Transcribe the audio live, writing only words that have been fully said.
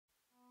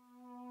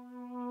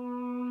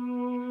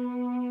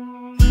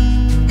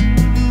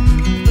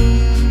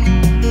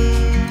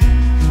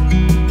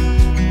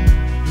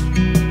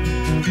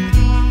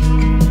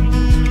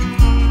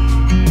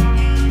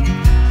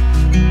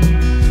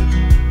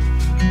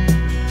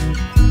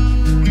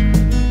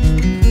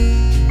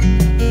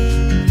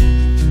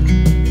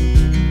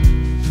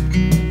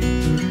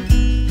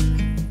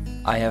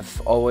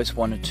always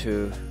wanted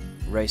to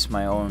raise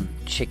my own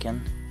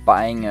chicken.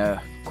 Buying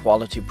a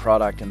quality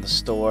product in the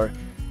store,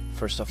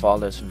 first of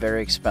all, is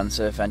very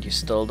expensive, and you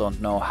still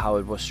don't know how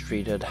it was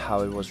treated,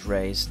 how it was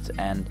raised,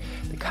 and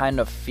the kind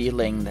of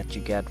feeling that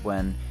you get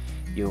when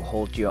you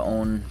hold your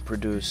own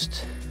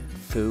produced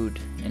food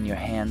in your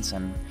hands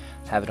and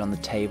have it on the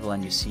table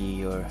and you see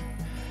your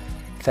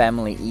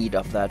family eat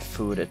of that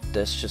food.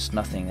 There's just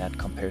nothing that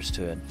compares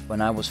to it.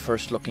 When I was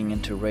first looking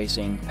into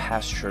raising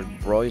pastured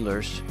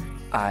broilers,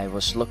 I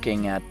was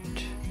looking at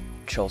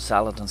Joel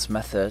Salatin's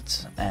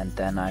methods, and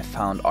then I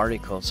found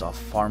articles of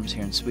farms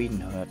here in Sweden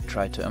who had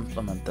tried to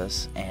implement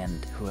this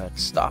and who had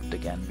stopped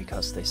again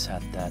because they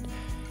said that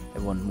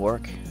it wouldn't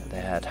work.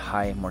 They had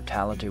high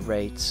mortality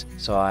rates.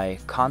 So I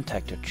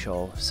contacted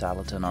Joel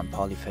Salatin on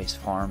Polyface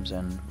Farms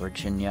in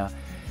Virginia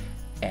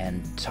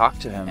and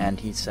talked to him, and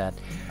he said,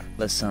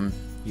 listen,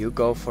 you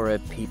go for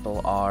it.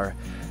 People are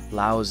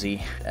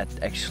lousy at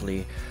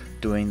actually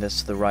doing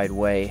this the right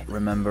way.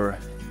 Remember,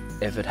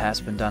 if it has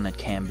been done, it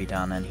can be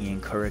done, and he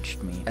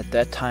encouraged me. At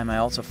that time I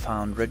also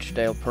found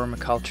Ridgedale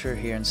Permaculture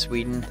here in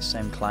Sweden,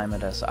 same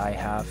climate as I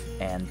have,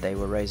 and they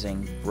were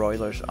raising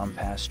broilers on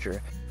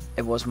pasture.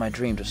 It was my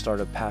dream to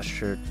start a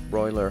pastured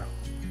broiler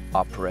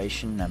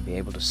operation and be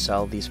able to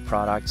sell these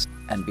products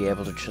and be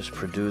able to just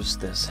produce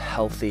this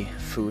healthy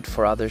food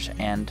for others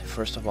and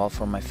first of all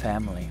for my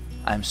family.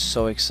 I'm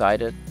so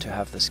excited to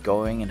have this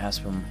going. It has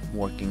been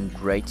working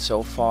great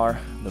so far.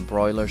 The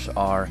broilers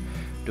are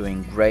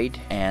doing great,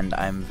 and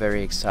I'm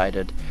very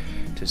excited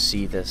to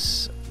see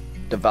this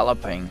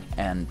developing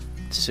and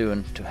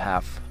soon to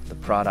have the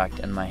product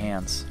in my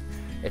hands.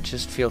 It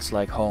just feels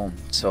like home.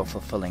 It's so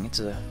fulfilling. It's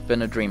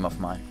been a dream of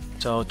mine.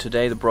 So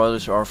today the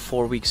broilers are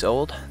 4 weeks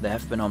old. They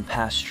have been on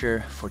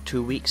pasture for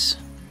 2 weeks.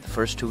 The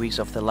first 2 weeks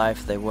of their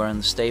life they were in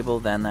the stable,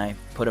 then I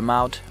put them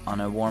out on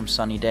a warm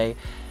sunny day.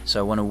 So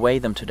I want to weigh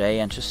them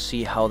today and just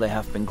see how they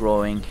have been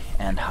growing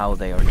and how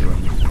they are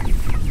doing.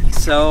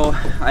 So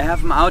I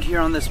have them out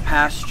here on this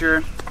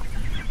pasture,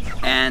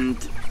 and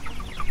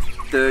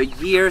the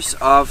years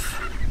of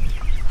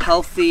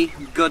healthy,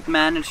 good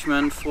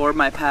management for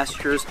my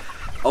pastures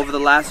over the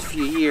last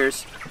few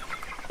years,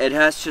 it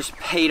has just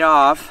paid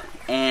off,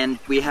 and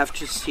we have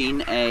just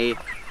seen a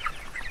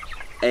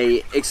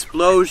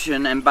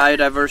explosion in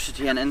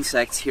biodiversity and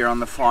insects here on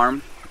the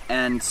farm.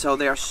 And so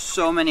there are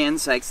so many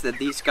insects that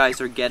these guys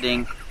are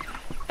getting,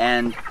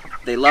 and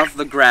they love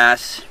the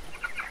grass,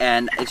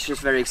 and it's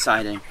just very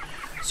exciting.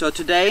 So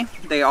today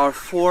they are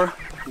 4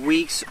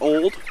 weeks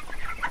old,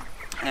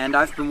 and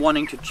I've been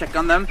wanting to check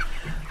on them,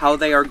 how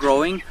they are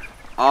growing.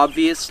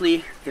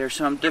 Obviously there's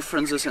some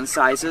differences in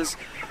sizes,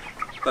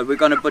 but we're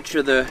gonna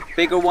butcher the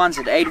bigger ones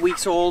at 8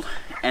 weeks old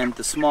and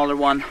the smaller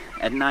one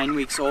at 9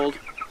 weeks old,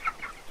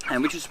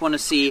 and we just want to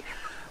see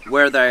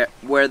where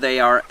they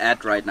are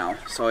at right now.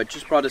 So I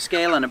just brought a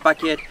scale and a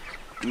bucket.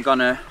 I'm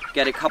gonna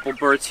get a couple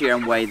birds here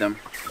and weigh them.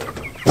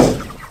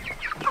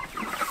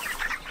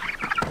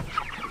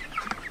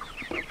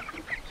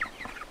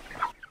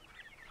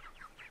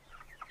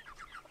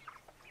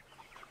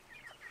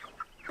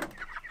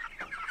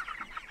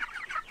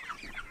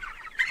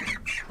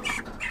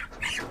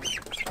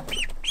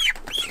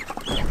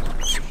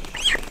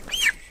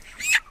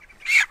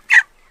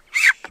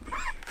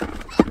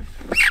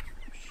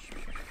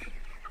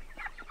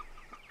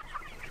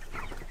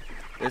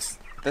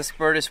 This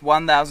bird is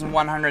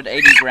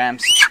 1,180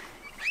 grams.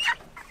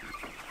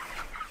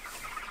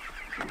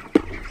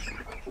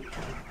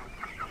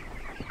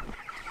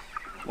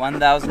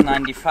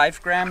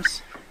 $1,095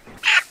 grams.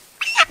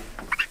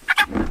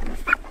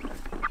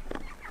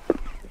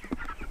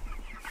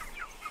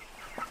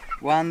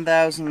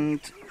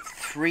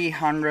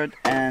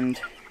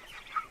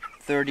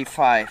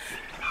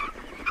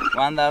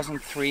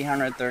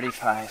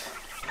 $1,335.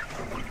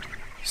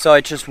 So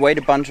I just weighed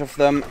a bunch of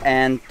them,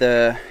 and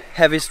the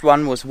heaviest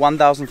one was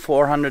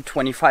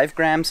 1,425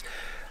 grams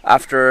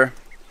after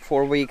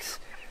 4 weeks.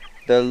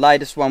 The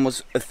lightest one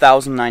was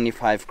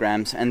 1,095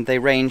 grams, and they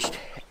ranged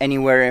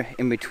anywhere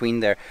in between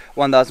there.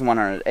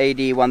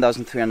 1,180,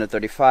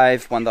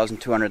 1,335,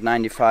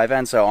 1,295,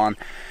 and so on.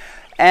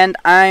 And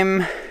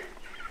I'm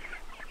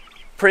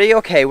pretty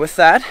okay with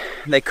that.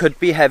 They could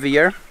be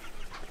heavier,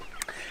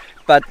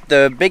 but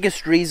the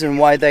biggest reason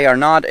why they are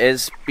not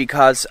is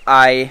because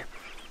I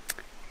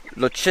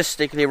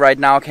logistically right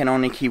now can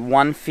only keep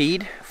one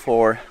feed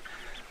for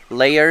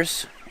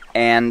layers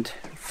and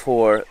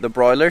for the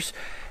broilers,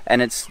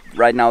 and it's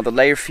right now the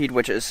layer feed,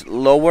 which is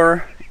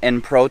lower in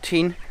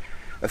protein,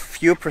 a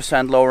few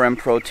percent lower in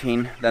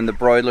protein than the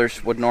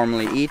broilers would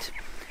normally eat.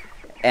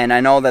 And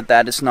I know that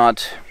that is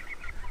not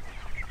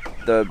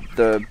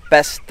the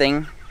best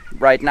thing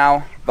right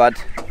now,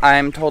 but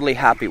I'm totally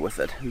happy with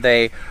it.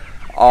 They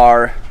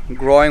are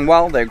growing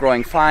well, they're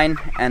growing fine,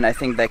 and I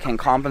think they can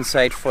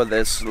compensate for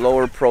this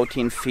lower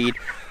protein feed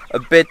a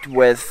bit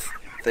with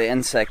the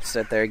insects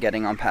that they're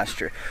getting on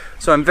pasture.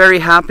 So I'm very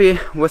happy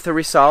with the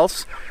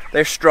results.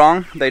 They're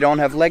strong, they don't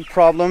have leg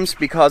problems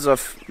because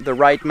of the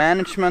right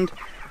management.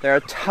 There are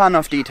a ton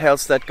of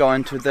details that go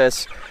into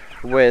this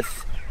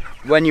with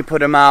when you put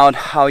them out,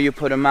 how you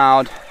put them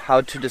out,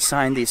 how to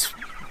design these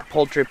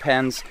poultry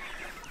pens,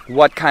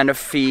 what kind of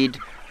feed,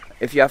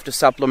 if you have to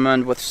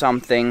supplement with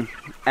something,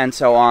 and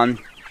so on.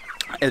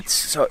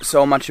 It's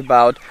so much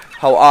about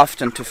how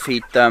often to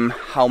feed them,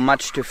 how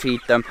much to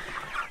feed them.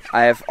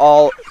 I have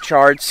all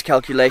charts,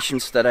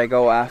 calculations that I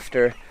go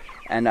after,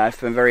 and I've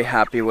been very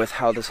happy with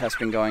how this has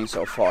been going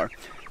so far.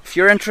 If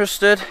you're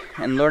interested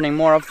in learning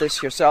more of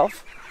this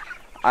yourself,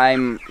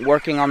 I'm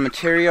working on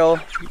material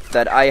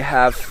that I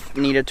have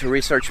needed to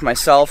research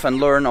myself and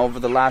learn over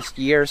the last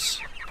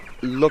years,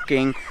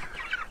 looking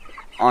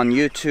on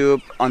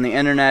YouTube, on the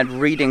internet,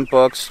 reading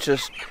books,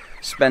 just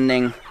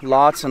spending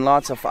lots and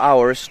lots of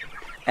hours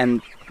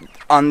and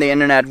on the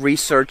internet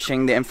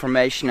researching the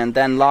information, and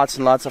then lots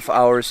and lots of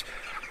hours,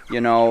 you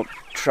know,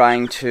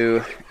 trying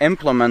to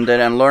implement it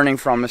and learning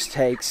from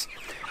mistakes.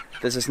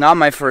 This is not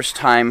my first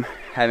time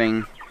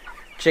having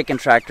chicken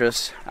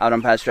tractors out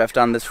on pasture. I've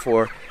done this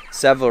for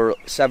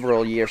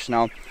several years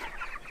now,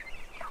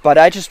 but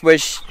I just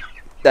wish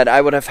that I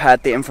would have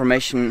had the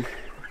information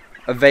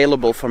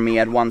available for me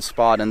at one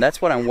spot, and that's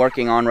what I'm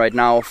working on right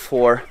now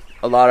for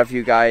a lot of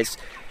you guys,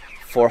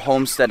 for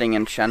homesteading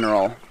in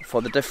general,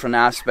 for the different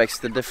aspects,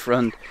 the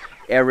different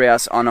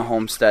areas on a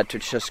homestead, to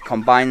just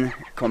combine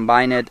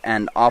it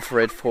and offer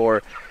it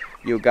for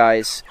you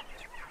guys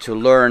to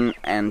learn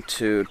and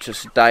to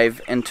just dive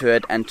into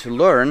it and to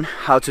learn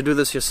how to do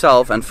this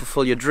yourself and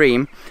fulfill your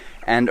dream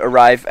and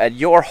arrive at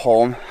your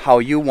home how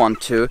you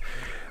want to,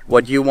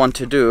 what you want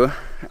to do,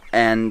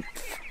 and,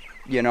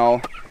 you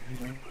know,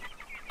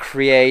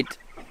 create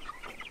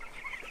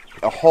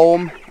a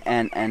home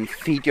and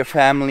feed your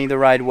family the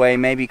right way,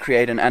 maybe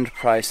create an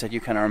enterprise that you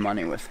can earn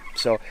money with.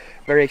 So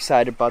very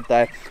excited about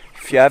that.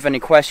 If you have any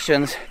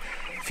questions,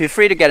 feel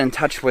free to get in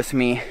touch with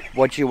me,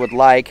 what you would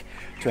like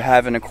to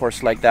have in a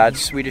course like that,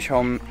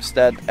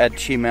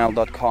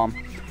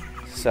 swedishhomestead@gmail.com.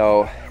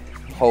 So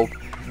hope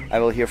I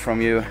will hear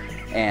from you,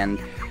 and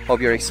hope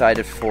you're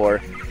excited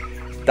for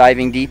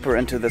diving deeper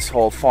into this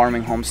whole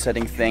farming,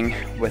 homesteading thing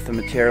with the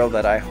material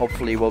that I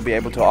hopefully will be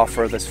able to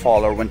offer this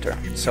fall or winter.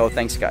 So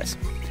thanks guys.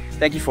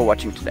 Thank you for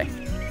watching today.